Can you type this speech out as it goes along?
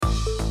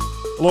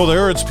Hello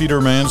there, it's Peter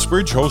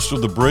Mansbridge, host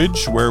of The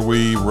Bridge, where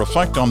we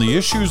reflect on the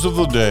issues of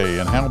the day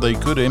and how they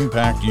could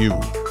impact you.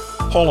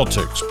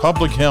 Politics,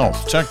 public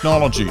health,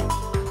 technology,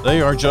 they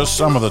are just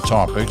some of the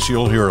topics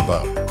you'll hear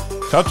about.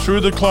 Cut through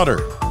the clutter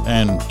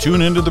and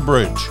tune into The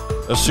Bridge,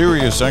 a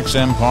Sirius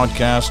XM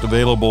podcast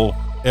available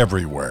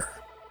everywhere.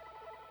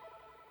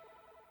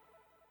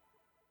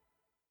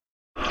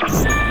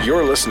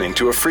 You're listening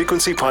to a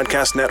Frequency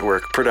Podcast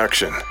Network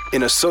production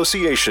in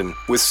association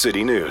with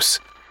City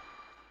News.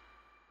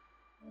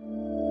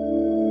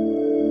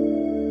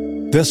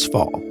 This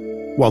fall,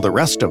 while the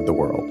rest of the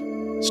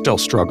world still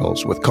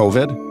struggles with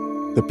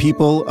COVID, the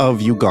people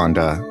of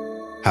Uganda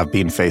have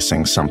been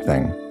facing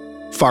something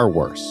far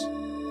worse.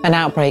 An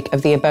outbreak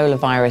of the Ebola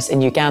virus in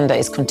Uganda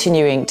is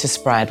continuing to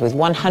spread, with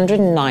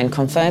 109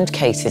 confirmed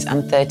cases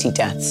and 30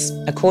 deaths.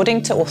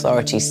 According to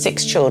authorities,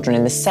 6 children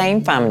in the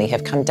same family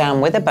have come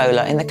down with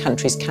Ebola in the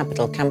country's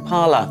capital,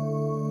 Kampala.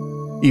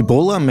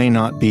 Ebola may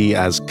not be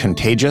as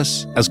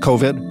contagious as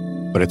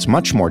COVID, but it's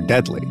much more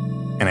deadly,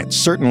 and it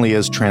certainly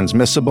is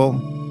transmissible,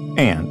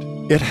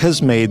 and it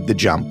has made the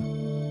jump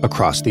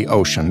across the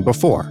ocean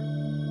before.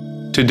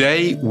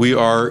 Today, we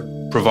are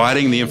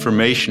providing the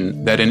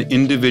information that an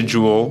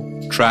individual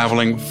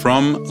traveling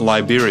from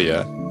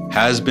Liberia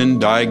has been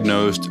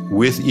diagnosed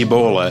with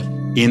Ebola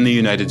in the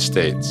United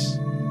States.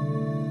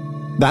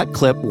 That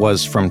clip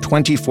was from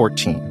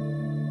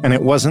 2014, and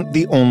it wasn't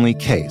the only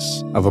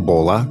case of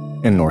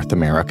Ebola in North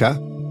America.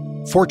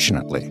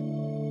 Fortunately,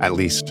 at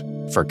least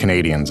for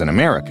Canadians and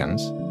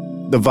Americans,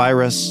 the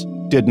virus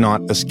did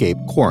not escape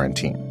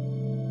quarantine.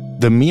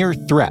 The mere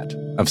threat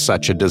of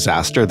such a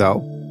disaster,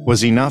 though,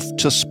 was enough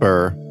to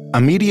spur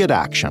immediate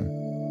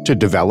action to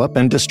develop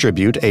and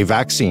distribute a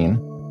vaccine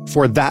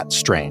for that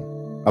strain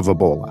of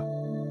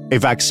Ebola, a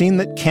vaccine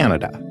that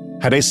Canada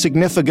had a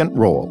significant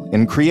role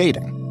in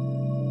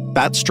creating.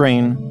 That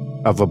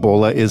strain of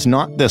Ebola is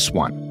not this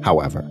one,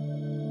 however,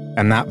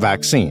 and that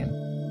vaccine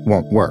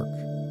won't work.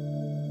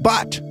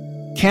 But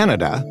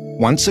Canada,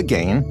 once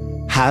again,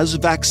 has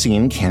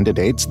vaccine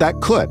candidates that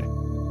could.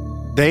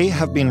 They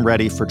have been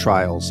ready for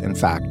trials, in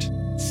fact,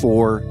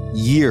 for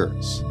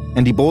years.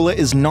 And Ebola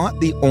is not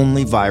the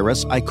only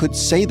virus I could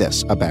say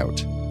this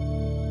about.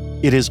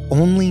 It is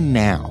only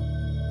now,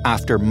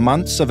 after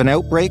months of an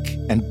outbreak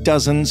and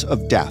dozens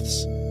of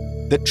deaths,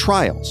 that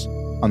trials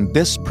on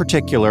this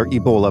particular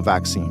Ebola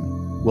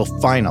vaccine will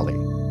finally,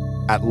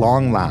 at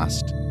long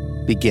last,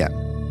 begin.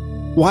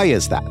 Why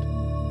is that?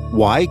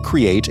 Why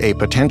create a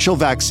potential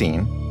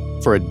vaccine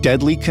for a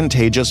deadly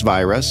contagious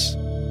virus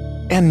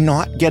and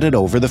not get it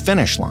over the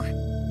finish line?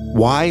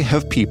 Why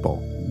have people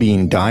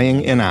been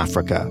dying in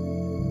Africa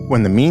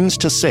when the means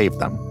to save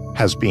them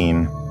has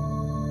been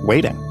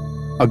waiting?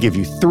 I'll give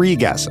you 3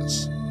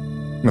 guesses.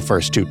 The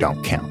first 2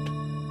 don't count.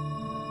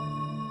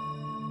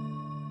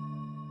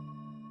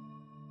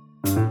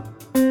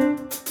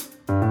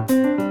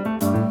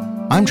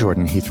 I'm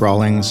Jordan Heath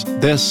Rawlings.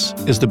 This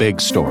is The Big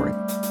Story.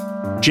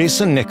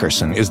 Jason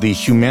Nickerson is the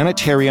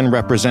humanitarian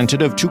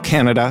representative to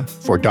Canada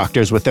for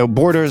Doctors Without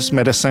Borders,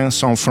 Médecins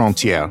Sans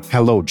Frontières.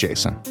 Hello,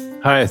 Jason.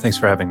 Hi, thanks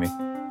for having me.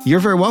 You're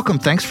very welcome.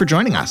 Thanks for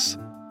joining us.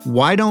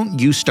 Why don't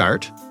you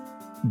start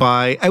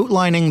by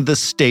outlining the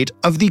state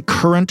of the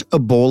current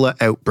Ebola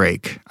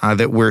outbreak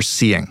that we're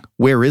seeing?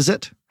 Where is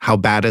it? How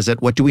bad is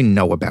it? What do we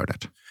know about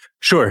it?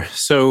 Sure.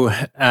 So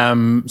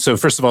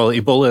first of all,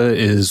 Ebola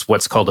is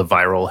what's called a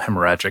viral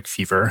hemorrhagic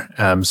fever.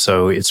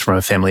 So it's from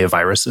a family of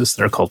viruses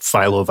that are called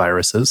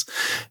filoviruses.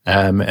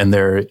 And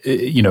they're,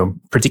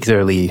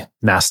 particularly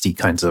nasty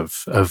kinds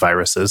of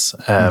viruses,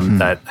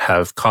 that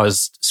have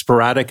caused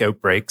sporadic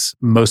outbreaks,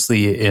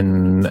 mostly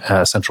in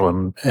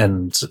Central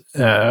and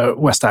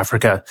West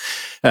Africa,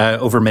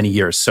 over many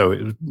years. So,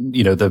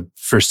 the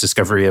first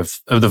discovery of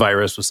the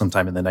virus was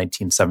sometime in the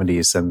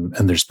 1970s.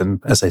 And there's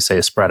been, as I say,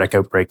 a sporadic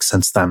outbreak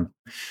since then.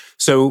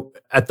 So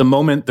at the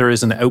moment, there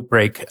is an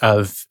outbreak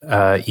of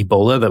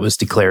Ebola that was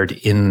declared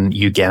in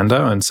Uganda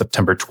on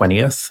September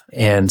 20th.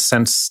 And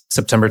since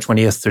September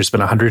 20th, there's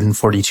been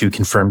 142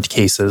 confirmed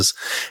cases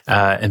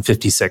and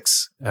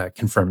 56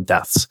 confirmed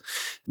deaths.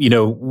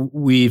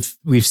 We've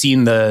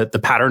seen the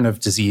pattern of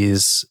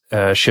disease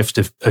shift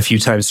a few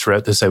times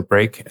throughout this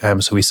outbreak.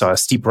 So we saw a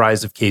steep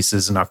rise of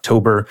cases in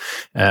October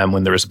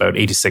when there was about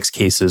 86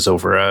 cases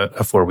over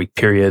a 4-week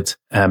period.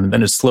 And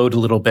then it slowed a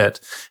little bit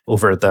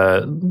over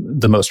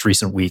the most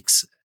recent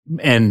weeks.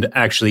 And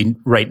actually,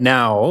 right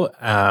now,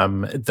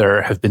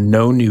 there have been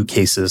no new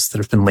cases that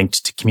have been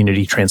linked to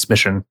community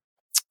transmission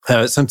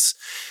since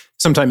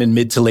sometime in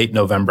mid to late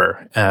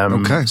November.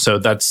 Okay. So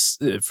that's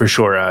for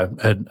sure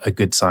a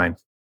good sign.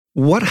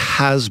 What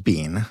has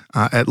been,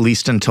 at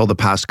least until the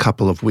past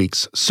couple of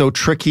weeks, so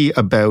tricky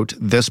about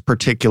this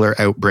particular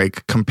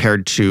outbreak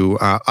compared to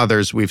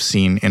others we've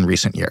seen in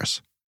recent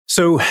years?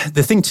 So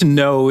the thing to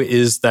know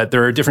is that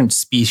there are different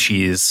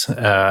species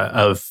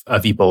of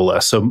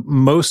Ebola. So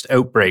most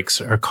outbreaks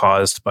are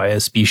caused by a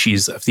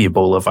species of the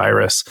Ebola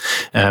virus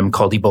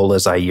called Ebola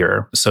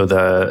Zaire. So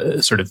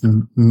the sort of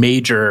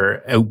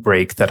major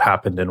outbreak that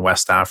happened in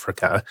West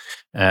Africa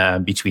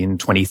between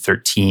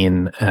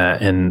 2013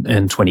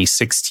 and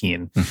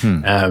 2016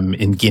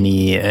 in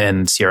Guinea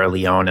and Sierra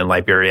Leone and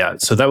Liberia.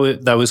 So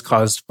that was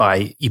caused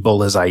by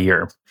Ebola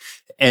Zaire.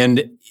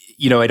 And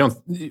I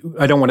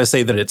don't want to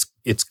say that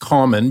it's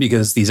common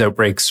because these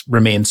outbreaks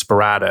remain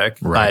sporadic,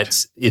 right.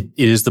 But it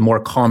is the more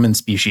common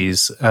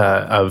species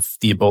of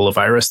the Ebola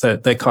virus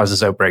that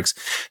causes outbreaks.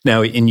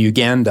 Now, in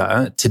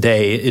Uganda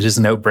today, it is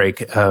an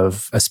outbreak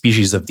of a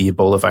species of the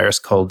Ebola virus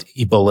called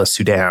Ebola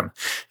Sudan,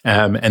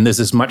 and this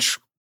is much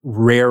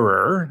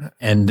rarer.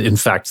 And in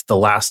fact, the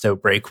last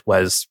outbreak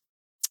was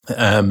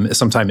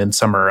sometime in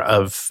summer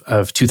of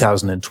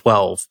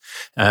 2012.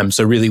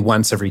 So really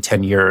once every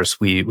 10 years,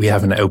 we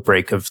have an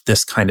outbreak of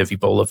this kind of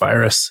Ebola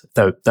virus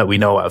that we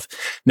know of.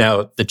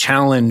 Now, the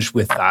challenge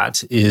with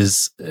that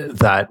is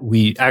that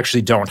we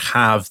actually don't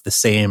have the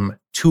same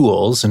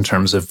tools in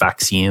terms of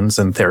vaccines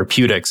and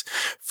therapeutics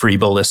for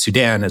Ebola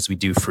Sudan as we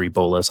do for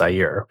Ebola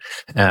Zaire.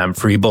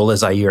 For Ebola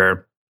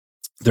Zaire,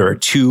 there are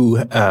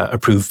 2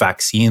 approved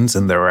vaccines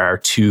and there are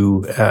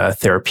 2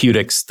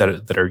 therapeutics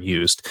that are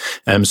used.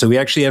 So we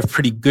actually have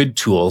pretty good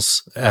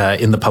tools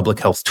in the public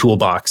health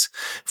toolbox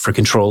for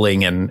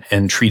controlling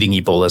and treating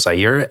Ebola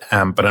Zaire.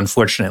 But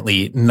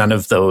unfortunately, none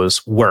of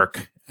those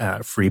work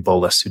for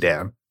Ebola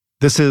Sudan.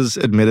 This is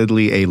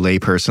admittedly a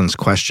layperson's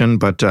question,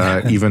 but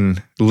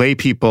even lay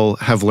people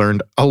have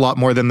learned a lot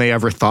more than they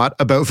ever thought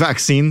about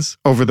vaccines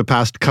over the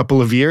past couple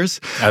of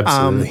years.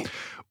 Absolutely.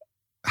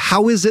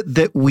 How is it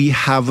that we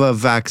have a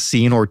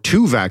vaccine, or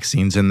 2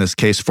 vaccines in this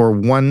case, for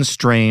one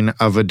strain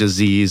of a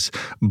disease,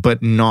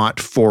 but not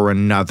for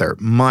another?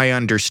 My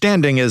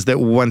understanding is that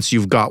once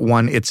you've got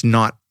one, it's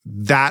not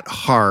that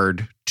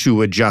hard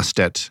to adjust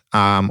it,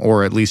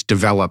 or at least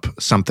develop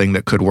something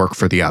that could work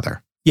for the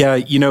other. Yeah,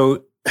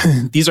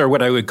 these are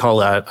what I would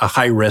call a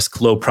high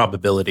risk, low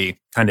probability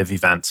kind of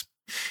event.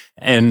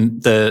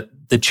 And the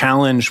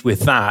challenge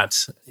with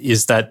that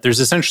is that there's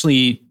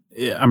essentially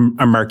a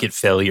market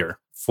failure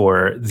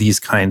for these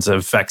kinds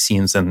of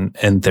vaccines and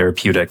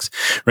therapeutics,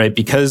 right?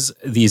 Because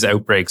these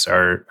outbreaks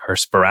are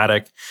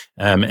sporadic,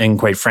 and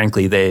quite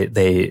frankly,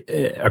 they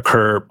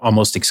occur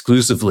almost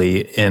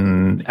exclusively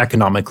in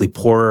economically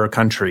poorer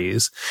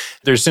countries.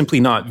 They're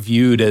simply not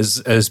viewed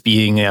as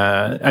being,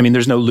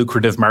 there's no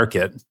lucrative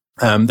market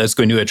that's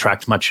going to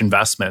attract much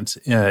investment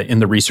in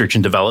the research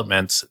and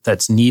development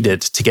that's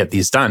needed to get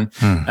these done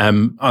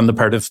on the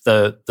part of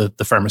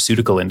the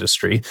pharmaceutical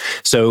industry.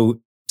 So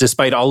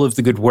despite all of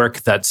the good work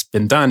that's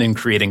been done in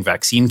creating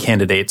vaccine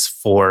candidates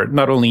for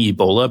not only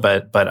Ebola,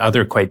 but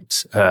other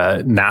quite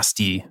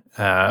nasty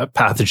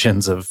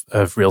pathogens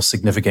of real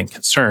significant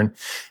concern,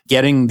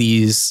 getting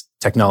these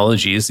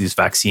technologies, these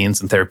vaccines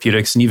and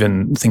therapeutics, and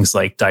even things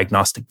like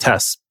diagnostic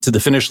tests to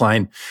the finish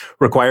line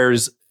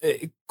requires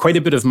quite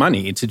a bit of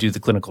money to do the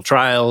clinical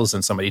trials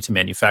and somebody to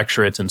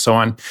manufacture it and so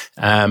on.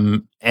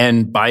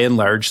 And by and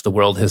large, the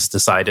world has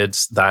decided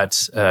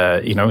that,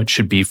 it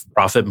should be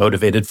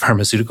profit-motivated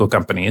pharmaceutical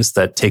companies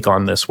that take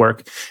on this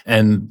work.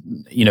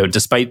 And,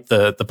 despite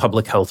the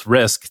public health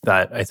risk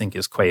that I think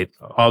is quite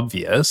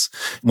obvious,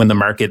 when the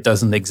market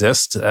doesn't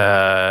exist,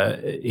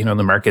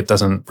 the market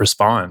doesn't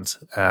respond.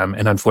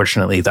 And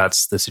unfortunately,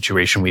 that's the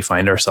situation we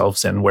find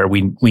ourselves in, where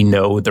we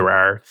know there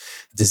are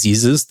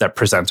diseases that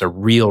present a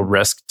real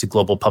risk to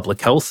global public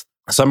health,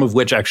 some of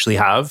which actually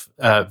have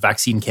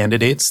vaccine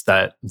candidates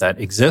that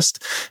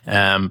exist,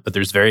 but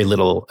there's very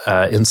little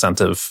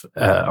incentive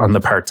on the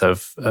part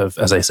of,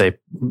 as I say,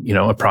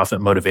 a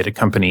profit-motivated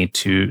company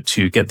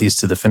to get these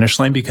to the finish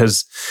line,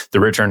 because the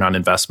return on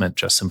investment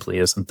just simply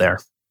isn't there.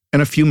 In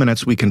a few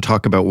minutes, we can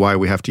talk about why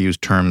we have to use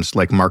terms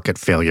like market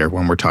failure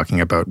when we're talking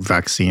about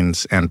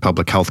vaccines and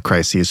public health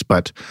crises.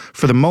 But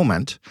for the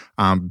moment,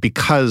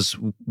 because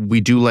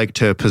we do like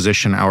to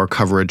position our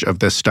coverage of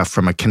this stuff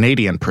from a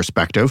Canadian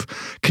perspective,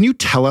 can you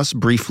tell us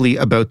briefly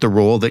about the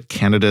role that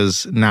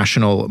Canada's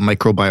National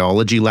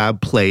Microbiology Lab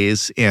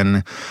plays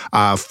in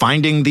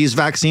finding these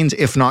vaccines,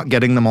 if not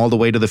getting them all the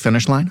way to the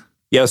finish line?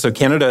 Yeah, so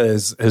Canada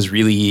has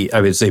really,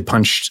 I would say,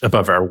 punched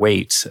above our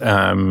weight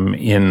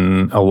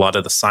in a lot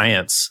of the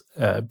science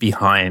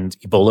behind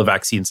Ebola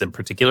vaccines in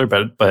particular,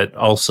 but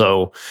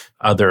also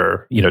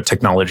other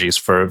technologies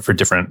for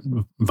different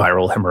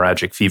viral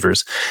hemorrhagic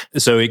fevers.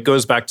 So it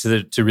goes back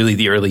to really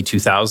the early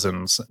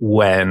 2000s,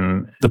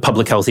 when the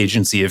Public Health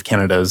Agency of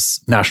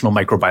Canada's National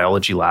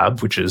Microbiology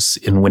Lab, which is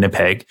in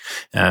Winnipeg,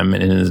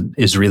 and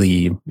is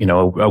really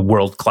a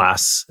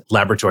world-class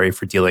laboratory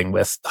for dealing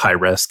with high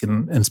risk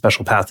and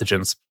special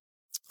pathogens,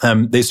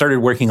 They started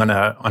working on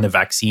a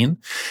vaccine.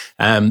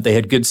 They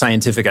had good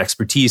scientific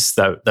expertise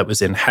that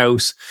was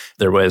in-house.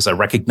 There was a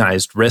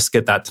recognized risk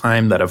at that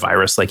time that a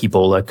virus like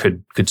Ebola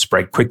could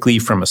spread quickly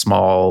from a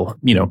small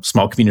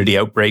community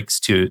outbreaks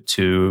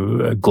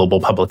to a global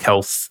public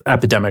health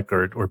epidemic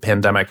or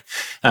pandemic.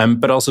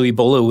 But also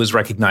Ebola was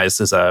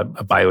recognized as a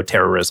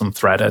bioterrorism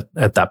threat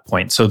at that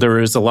point. So there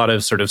was a lot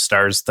of sort of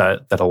stars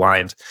that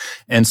aligned.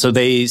 And so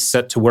they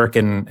set to work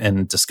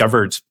and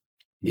discovered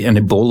an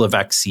Ebola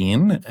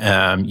vaccine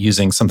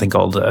using something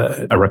called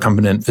a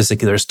recombinant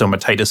vesicular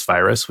stomatitis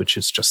virus, which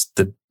is just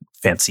the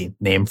fancy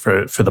name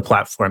for the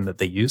platform that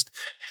they used.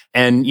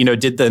 And,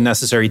 did the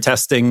necessary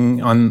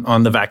testing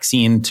on the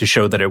vaccine to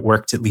show that it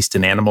worked, at least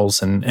in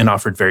animals, and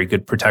offered very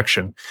good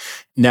protection.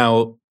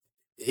 Now,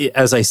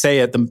 as I say,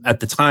 at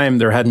the time,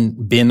 there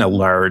hadn't been a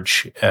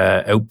large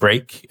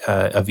outbreak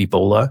of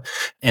Ebola.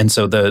 And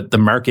so the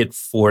market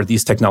for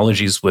these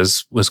technologies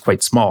was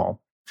quite small.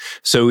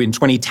 So in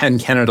 2010,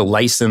 Canada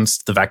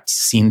licensed the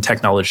vaccine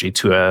technology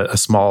to a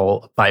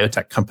small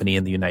biotech company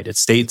in the United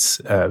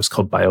States. It was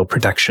called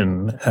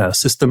Bioprotection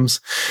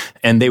Systems.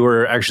 And they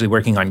were actually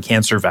working on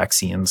cancer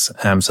vaccines.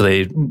 So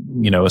they,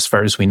 as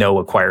far as we know,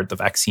 acquired the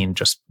vaccine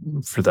just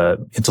for the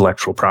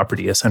intellectual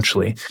property,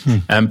 essentially.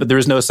 But there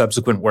was no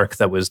subsequent work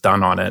that was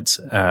done on it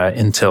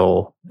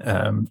until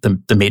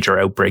the major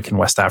outbreak in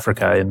West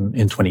Africa in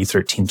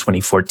 2013,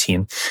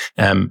 2014.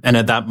 And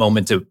at that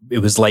moment, it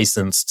was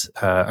licensed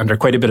under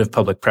quite a bit of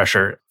public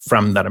pressure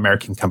from that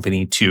American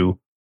company to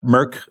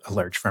Merck, a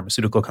large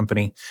pharmaceutical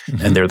company,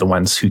 and they're the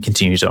ones who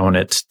continue to own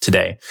it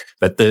today.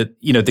 But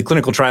the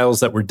clinical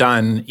trials that were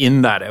done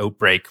in that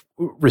outbreak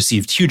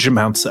received huge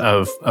amounts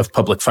of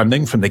public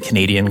funding from the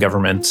Canadian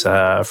government,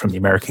 from the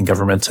American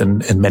government,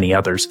 and many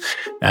others.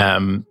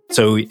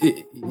 So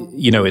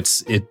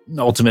it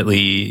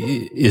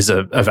ultimately is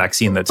a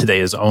vaccine that today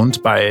is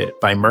owned by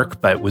Merck,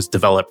 but was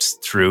developed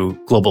through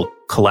global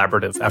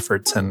collaborative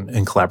efforts and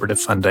collaborative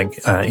funding,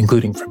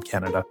 including from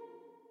Canada.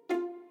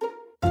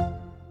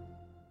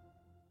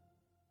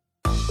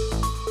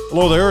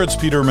 Hello there, it's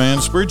Peter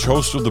Mansbridge,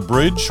 host of The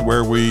Bridge,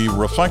 where we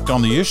reflect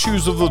on the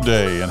issues of the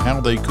day and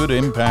how they could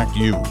impact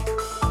you.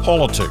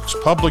 Politics,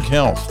 public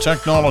health,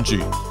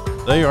 technology,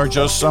 they are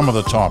just some of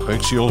the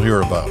topics you'll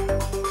hear about.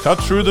 Cut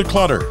through the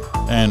clutter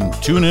and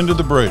tune into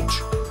The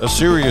Bridge, a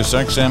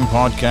SiriusXM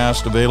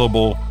podcast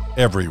available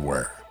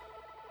everywhere.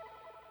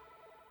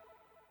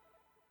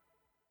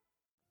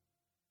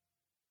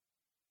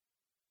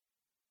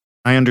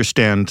 I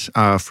understand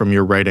from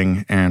your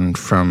writing and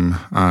from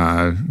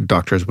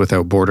Doctors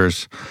Without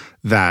Borders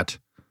that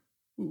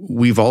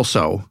we've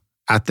also,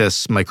 at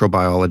this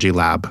microbiology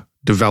lab,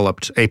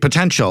 developed a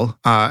potential,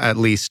 at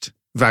least,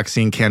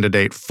 vaccine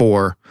candidate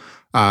for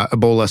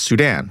Ebola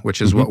Sudan,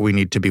 which is what we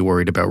need to be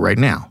worried about right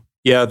now.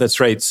 Yeah, that's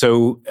right.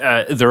 So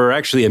there are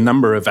actually a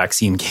number of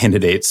vaccine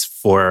candidates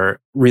for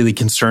really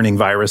concerning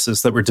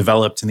viruses that were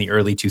developed in the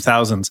early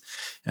 2000s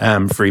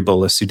for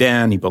Ebola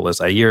Sudan, Ebola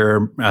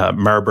Zaire,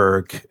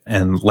 Marburg,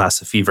 and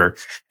Lassa fever.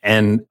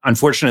 And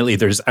unfortunately,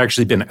 there's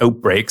actually been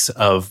outbreaks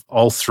of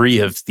all three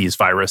of these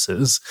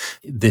viruses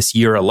this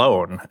year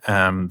alone.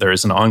 There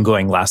is an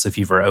ongoing Lassa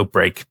fever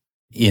outbreak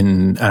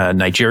in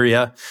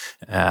Nigeria.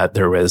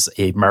 There was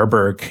a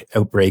Marburg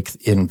outbreak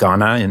in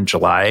Ghana in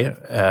July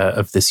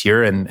of this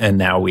year, and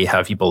now we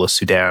have Ebola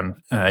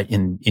Sudan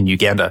in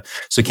Uganda.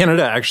 So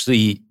Canada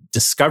actually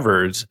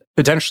discovered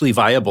potentially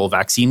viable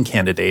vaccine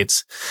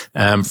candidates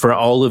for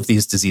all of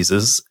these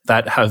diseases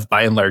that have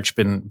by and large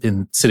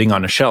been sitting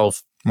on a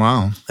shelf.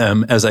 Wow.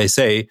 As I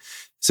say,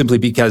 simply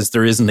because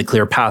there isn't a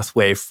clear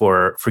pathway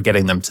for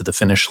getting them to the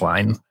finish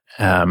line.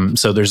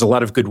 So there's a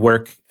lot of good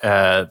work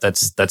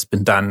that's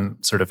been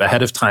done sort of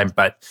ahead of time,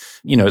 but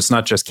it's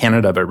not just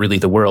Canada, but really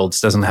the world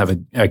doesn't have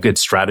a good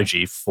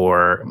strategy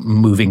for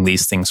moving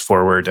these things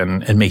forward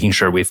and making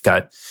sure we've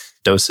got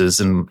doses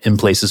in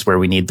places where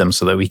we need them,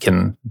 so that we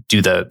can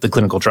do the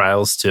clinical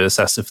trials to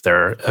assess if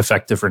they're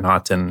effective or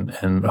not, and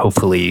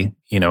hopefully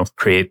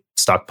create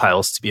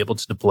stockpiles to be able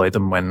to deploy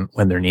them when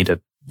they're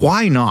needed.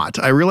 Why not?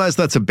 I realize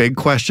that's a big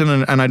question,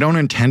 and I don't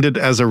intend it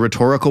as a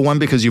rhetorical one,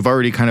 because you've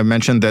already kind of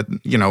mentioned that,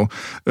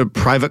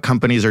 private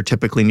companies are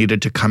typically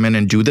needed to come in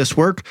and do this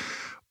work.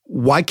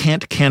 Why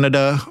can't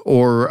Canada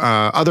or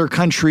other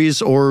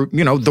countries or,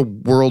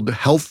 the World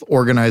Health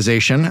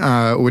Organization,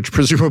 which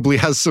presumably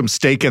has some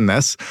stake in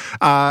this,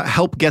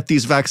 help get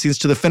these vaccines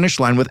to the finish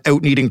line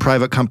without needing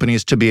private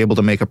companies to be able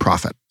to make a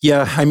profit?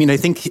 Yeah, I mean, I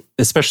think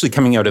especially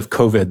coming out of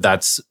COVID,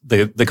 that's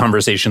the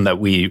conversation that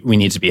we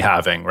need to be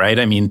having, right?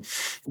 I mean,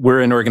 we're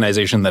an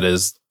organization that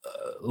is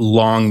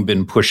long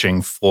been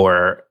pushing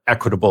for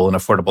equitable and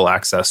affordable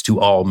access to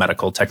all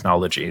medical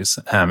technologies.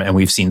 And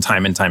we've seen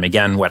time and time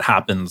again what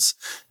happens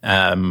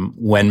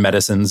when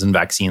medicines and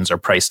vaccines are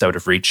priced out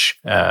of reach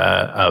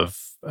of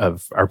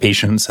our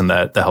patients and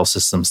the health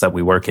systems that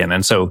we work in.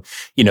 And so,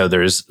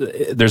 there's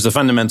a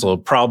fundamental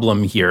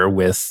problem here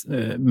with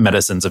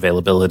medicines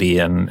availability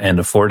and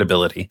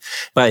affordability.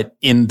 But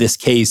in this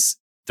case,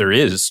 there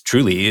is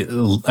truly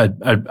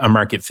a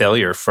market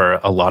failure for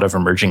a lot of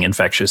emerging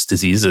infectious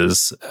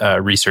diseases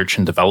research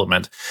and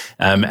development.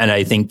 And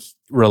I think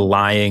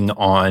relying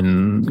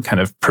on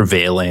kind of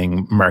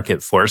prevailing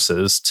market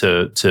forces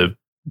to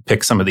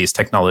pick some of these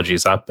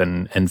technologies up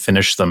and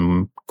finish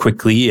them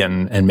quickly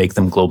and make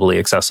them globally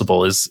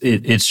accessible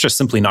it's just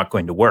simply not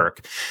going to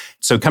work.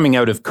 So coming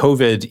out of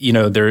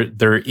COVID,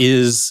 there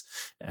is,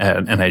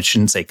 and I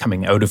shouldn't say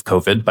coming out of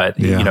COVID,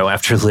 but,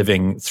 after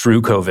living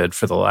through COVID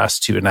for the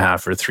last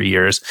 2.5 or 3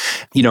 years,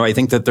 I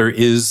think that there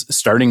is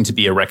starting to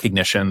be a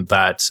recognition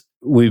that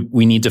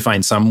we need to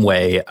find some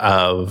way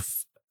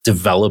of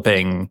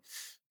developing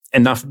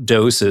enough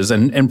doses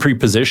and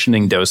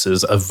pre-positioning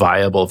doses of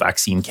viable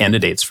vaccine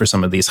candidates for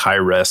some of these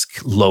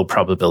high-risk,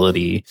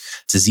 low-probability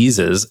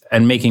diseases,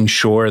 and making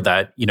sure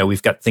that,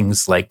 we've got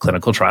things like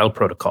clinical trial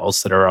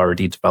protocols that are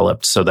already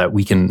developed so that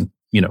we can,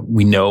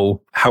 we know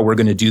how we're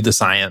going to do the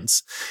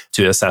science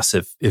to assess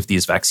if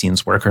these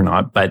vaccines work or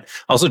not, but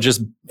also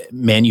just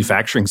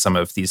manufacturing some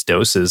of these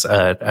doses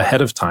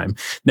ahead of time.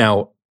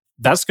 Now,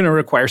 that's going to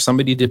require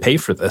somebody to pay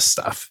for this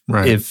stuff.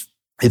 Right. If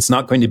it's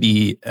not going to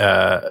be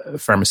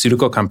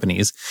pharmaceutical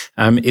companies.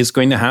 It's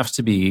going to have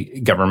to be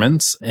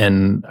governments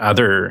and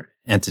other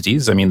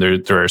entities. I mean,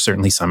 there are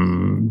certainly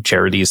some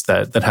charities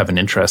that have an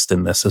interest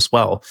in this as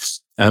well.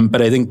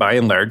 But I think by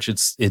and large,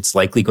 it's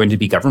likely going to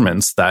be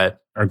governments that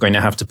are going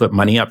to have to put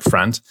money up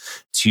front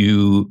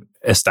to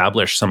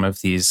establish some of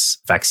these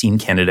vaccine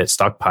candidate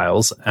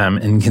stockpiles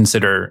and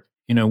consider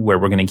where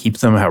we're going to keep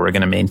them, how we're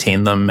going to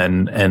maintain them,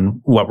 and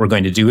what we're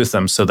going to do with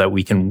them so that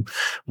we can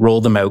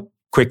roll them out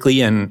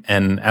quickly and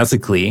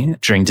ethically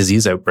during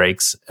disease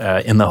outbreaks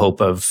in the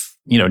hope of,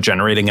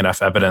 generating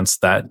enough evidence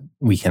that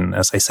we can,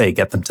 as I say,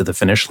 get them to the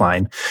finish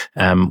line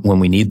when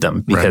we need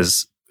them.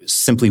 Because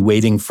simply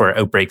waiting for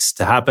outbreaks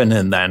to happen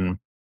and then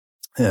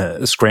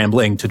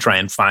scrambling to try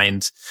and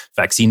find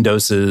vaccine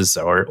doses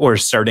or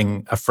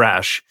starting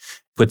afresh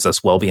puts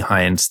us well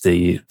behind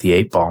the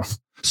 8 ball.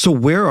 So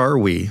where are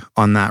we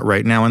on that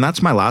right now? And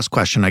that's my last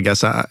question, I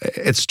guess.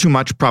 It's too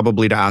much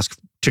probably to ask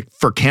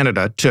for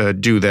Canada to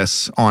do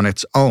this on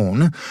its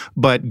own.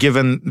 But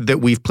given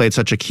that we've played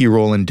such a key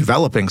role in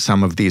developing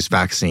some of these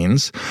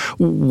vaccines,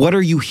 what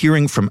are you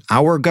hearing from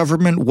our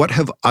government? What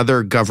have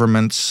other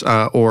governments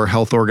or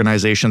health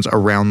organizations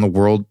around the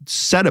world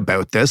said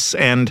about this?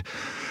 And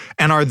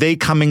are they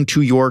coming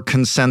to your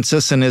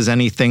consensus? And is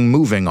anything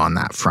moving on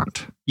that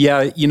front?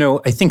 Yeah,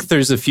 I think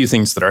there's a few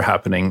things that are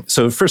happening.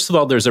 So first of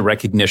all, there's a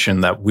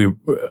recognition that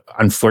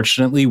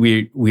unfortunately,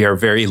 we are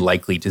very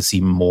likely to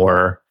see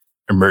more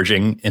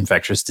emerging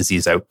infectious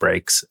disease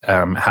outbreaks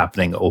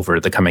happening over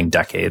the coming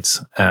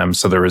decades.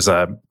 So there was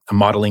a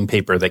modeling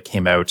paper that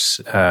came out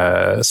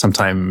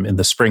sometime in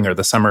the spring or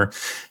the summer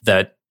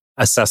that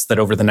assessed that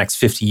over the next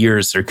 50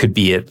 years, there could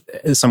be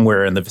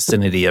somewhere in the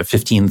vicinity of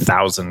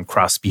 15,000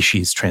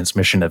 cross-species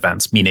transmission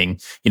events, meaning,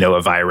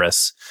 a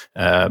virus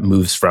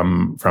moves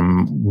from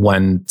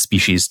one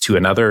species to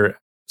another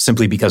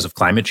simply because of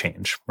climate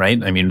change,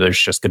 right? I mean, there's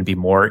just going to be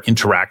more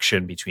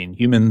interaction between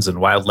humans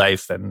and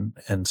wildlife and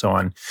so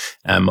on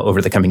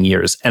over the coming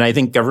years. And I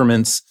think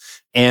governments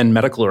and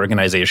medical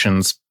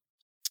organizations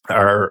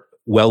are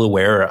well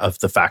aware of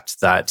the fact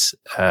that,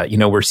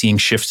 we're seeing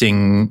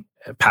shifting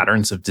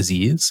patterns of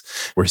disease.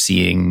 We're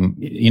seeing,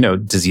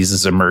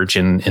 diseases emerge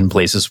in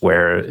places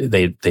where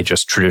they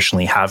just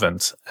traditionally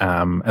haven't,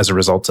 as a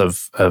result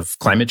of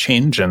climate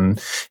change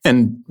and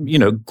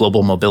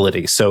global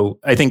mobility. So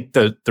I think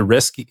the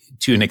risk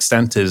to an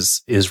extent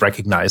is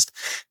recognized.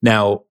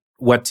 Now,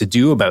 what to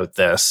do about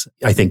this,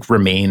 I think,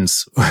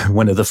 remains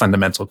one of the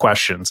fundamental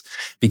questions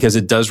because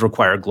it does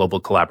require global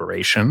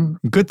collaboration.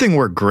 Good thing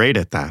we're great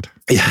at that.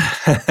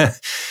 Yeah.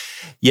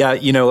 Yeah,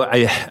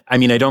 I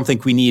mean, I don't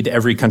think we need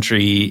every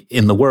country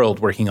in the world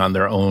working on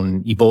their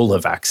own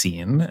Ebola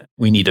vaccine.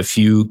 We need a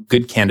few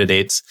good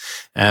candidates,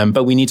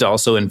 but we need to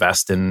also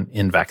invest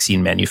in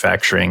vaccine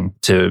manufacturing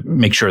to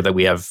make sure that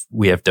we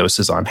have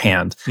doses on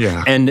hand.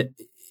 Yeah. And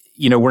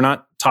we're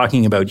not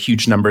talking about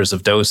huge numbers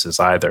of doses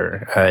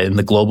either. In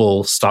the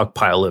global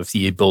stockpile of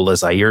the Ebola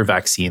Zaire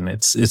vaccine,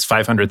 it's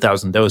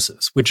 500,000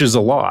 doses, which is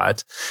a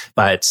lot,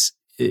 but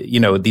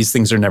these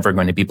things are never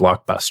going to be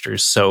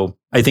blockbusters. So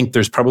I think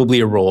there's probably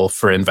a role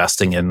for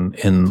investing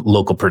in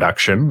local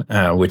production,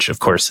 which of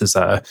course is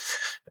a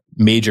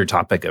major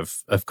topic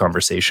of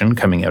conversation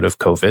coming out of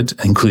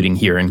COVID, including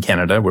here in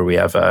Canada, where we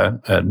have a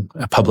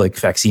public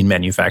vaccine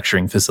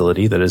manufacturing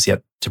facility that is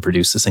yet to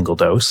produce a single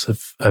dose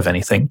of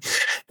anything.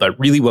 But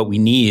really what we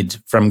need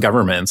from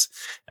governments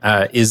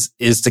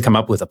is to come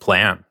up with a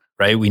plan.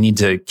 Right? We need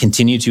to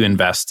continue to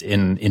invest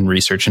in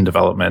research and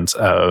development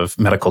of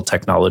medical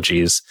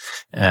technologies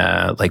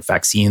like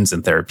vaccines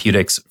and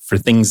therapeutics for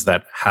things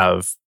that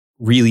have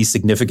really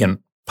significant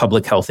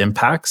public health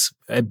impacts,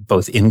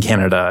 both in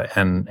Canada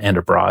and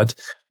abroad.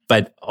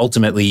 But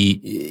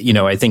ultimately,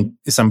 I think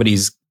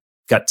somebody's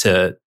got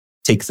to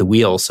take the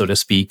wheel, so to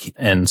speak,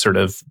 and sort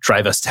of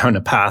drive us down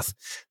a path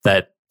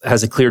that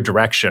has a clear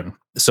direction,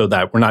 so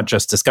that we're not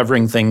just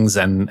discovering things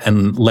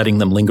and letting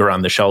them linger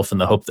on the shelf in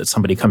the hope that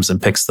somebody comes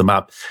and picks them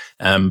up,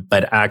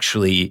 but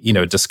actually,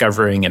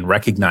 discovering and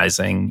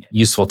recognizing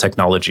useful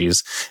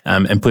technologies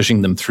and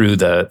pushing them through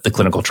the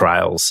clinical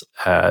trials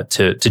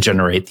to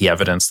generate the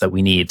evidence that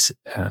we need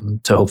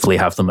to hopefully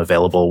have them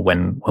available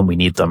when we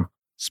need them.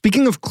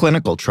 Speaking of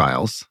clinical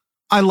trials,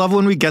 I love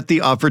when we get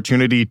the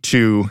opportunity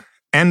to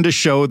end a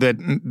show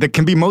that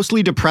can be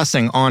mostly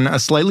depressing on a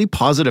slightly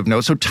positive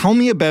note. So tell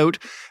me about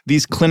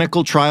these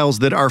clinical trials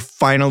that are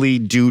finally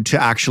due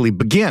to actually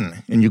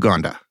begin in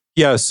Uganda.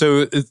 Yeah,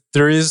 so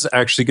there is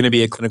actually going to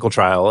be a clinical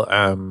trial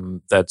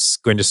that's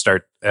going to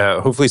start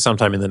hopefully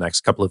sometime in the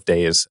next couple of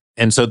days.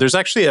 And so there's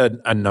actually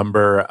a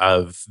number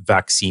of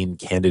vaccine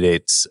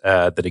candidates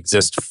that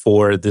exist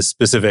for this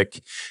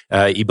specific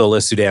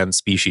Ebola Sudan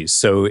species.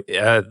 So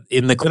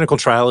in the clinical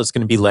trial, it's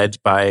going to be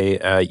led by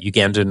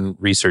Ugandan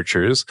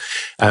researchers.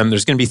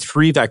 There's going to be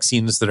 3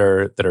 vaccines that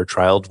are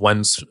trialed.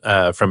 One's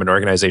from an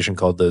organization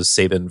called the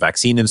Sabin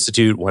Vaccine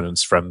Institute. One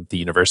is from the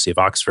University of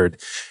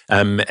Oxford.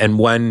 And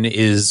one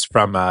is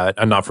from a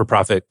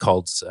not-for-profit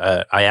called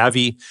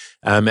IAVI.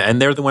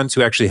 And they're the ones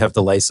who actually have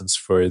the license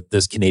for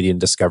this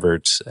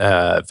Canadian-discovered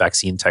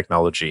vaccine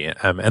technology.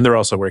 And they're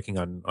also working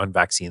on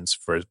vaccines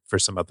for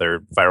some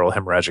other viral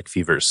hemorrhagic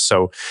fevers.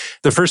 So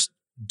the first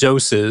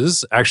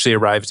doses actually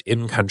arrived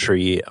in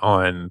country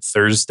on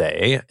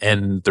Thursday,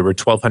 and there were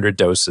 1,200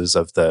 doses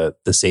of the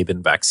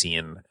Sabin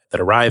vaccine that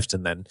arrived,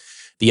 and then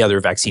the other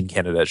vaccine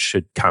candidates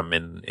should come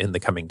in the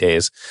coming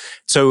days.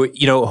 So,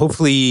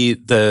 hopefully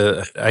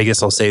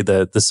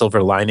the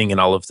silver lining in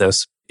all of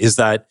this is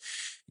that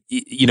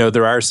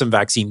there are some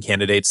vaccine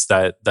candidates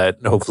that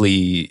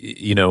hopefully,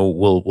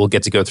 we'll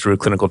get to go through a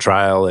clinical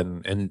trial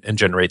and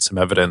generate some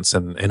evidence.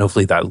 And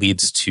hopefully that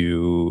leads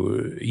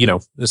to,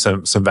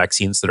 some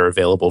vaccines that are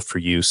available for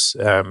use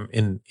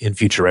in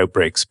future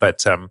outbreaks.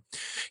 But,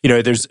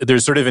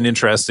 there's sort of an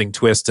interesting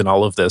twist in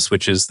all of this,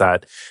 which is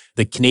that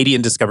the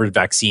Canadian discovered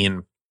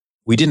vaccine,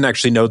 we didn't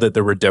actually know that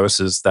there were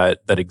doses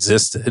that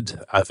existed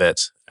of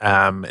it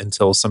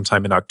until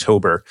sometime in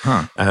October,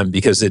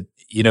 because it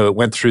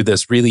went through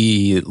this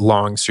really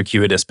long,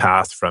 circuitous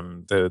path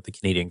from the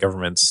Canadian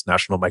government's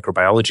National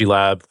Microbiology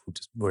Lab,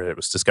 where it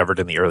was discovered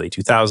in the early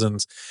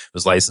 2000s. It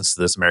was licensed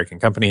to this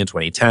American company in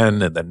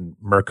 2010, and then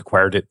Merck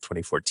acquired it in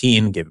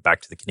 2014, gave it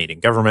back to the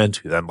Canadian government,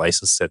 who then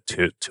licensed it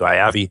to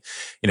IAVI.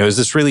 It was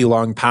this really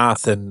long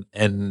path, and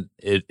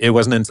it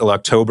wasn't until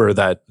October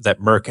that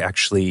Merck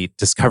actually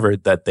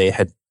discovered that they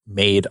had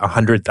made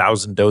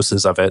 100,000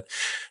 doses of it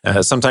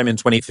sometime in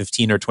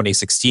 2015 or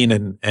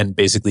 2016 and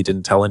basically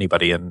didn't tell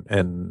anybody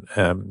and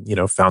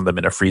found them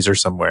in a freezer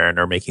somewhere and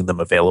are making them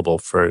available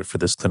for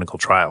this clinical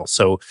trial.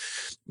 So,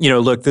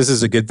 look, this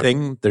is a good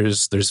thing.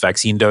 There's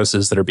vaccine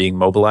doses that are being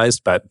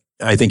mobilized, but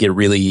I think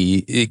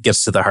it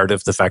gets to the heart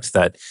of the fact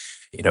that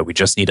we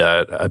just need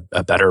a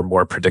better,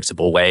 more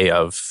predictable way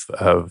of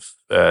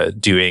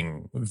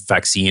doing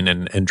vaccine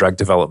and drug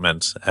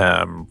development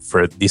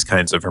for these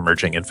kinds of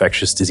emerging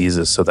infectious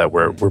diseases, so that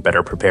we're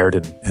better prepared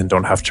and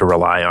don't have to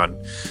rely on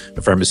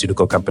a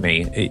pharmaceutical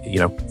company,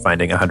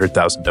 finding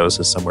 100,000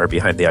 doses somewhere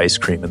behind the ice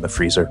cream in the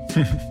freezer.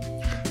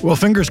 Well,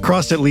 fingers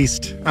crossed, at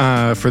least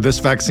for this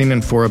vaccine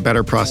and for a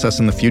better process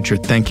in the future.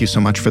 Thank you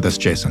so much for this,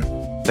 Jason.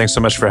 Thanks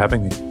so much for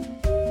having me.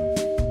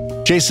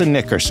 Jason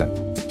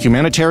Nickerson,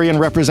 humanitarian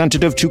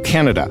representative to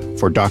Canada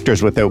for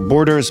Doctors Without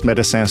Borders,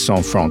 Médecins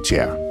Sans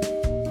Frontières.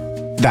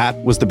 That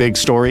was the big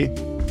story.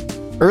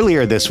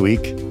 Earlier this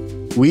week,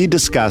 we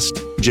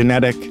discussed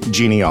genetic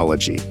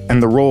genealogy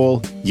and the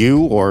role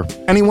you or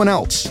anyone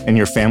else in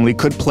your family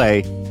could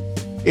play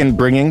in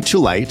bringing to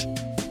light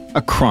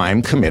a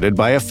crime committed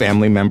by a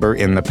family member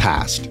in the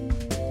past.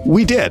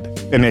 We did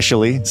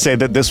initially say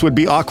that this would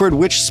be awkward,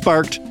 which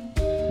sparked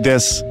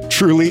this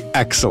truly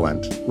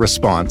excellent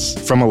response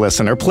from a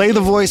listener. Play the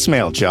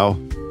voicemail, Joe.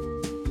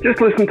 Just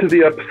listen to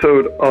the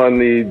episode on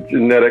the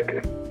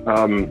genetic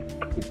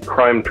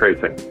crime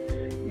tracing.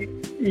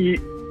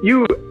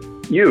 You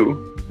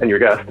and your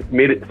guest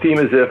made it seem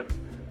as if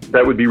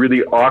that would be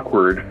really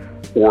awkward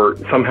or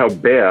somehow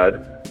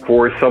bad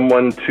for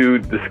someone to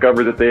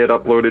discover that they had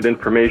uploaded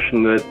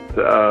information that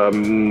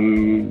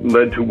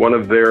led to one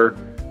of their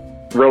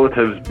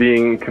relatives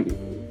being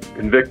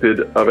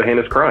convicted of a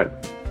heinous crime.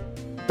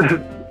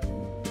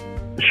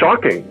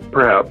 Shocking,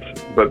 perhaps,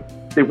 but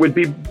wouldn't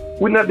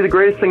that be the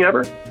greatest thing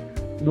ever?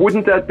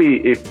 Wouldn't that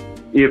be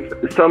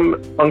if some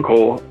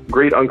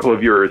great uncle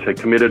of yours had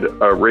committed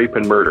a rape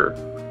and murder,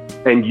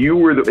 and you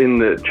were in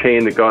the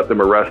chain that got them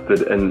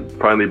arrested and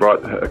finally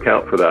brought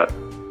account for that?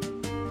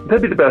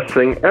 That'd be the best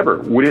thing ever,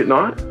 would it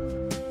not?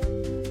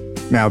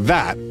 Now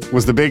that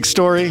was The Big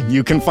Story.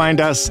 You can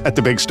find us at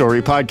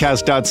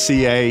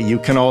thebigstorypodcast.ca. You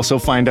can also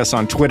find us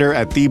on Twitter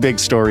at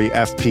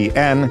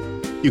thebigstoryfpn.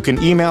 You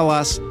can email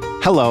us,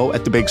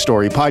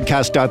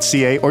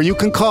 hello@thebigstorypodcast.ca, or you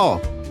can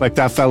call, like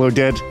that fellow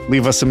did.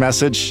 Leave us a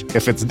message.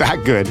 If it's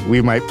that good,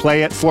 we might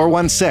play it.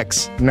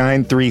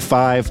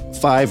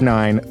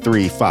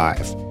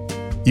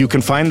 416-935-5935. You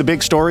can find The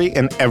Big Story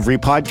in every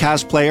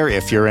podcast player.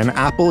 If you're in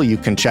Apple, you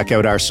can check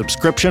out our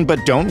subscription, but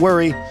don't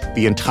worry,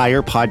 the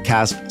entire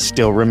podcast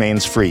still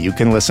remains free. You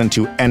can listen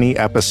to any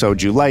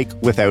episode you like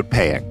without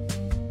paying.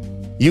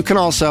 You can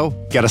also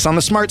get us on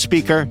the smart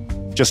speaker.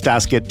 Just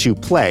ask it to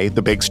play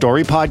The Big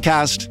Story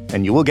podcast,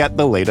 and you will get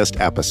the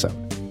latest episode.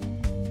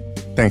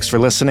 Thanks for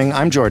listening.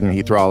 I'm Jordan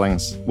Heath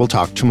Rawlings. We'll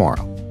talk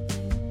tomorrow.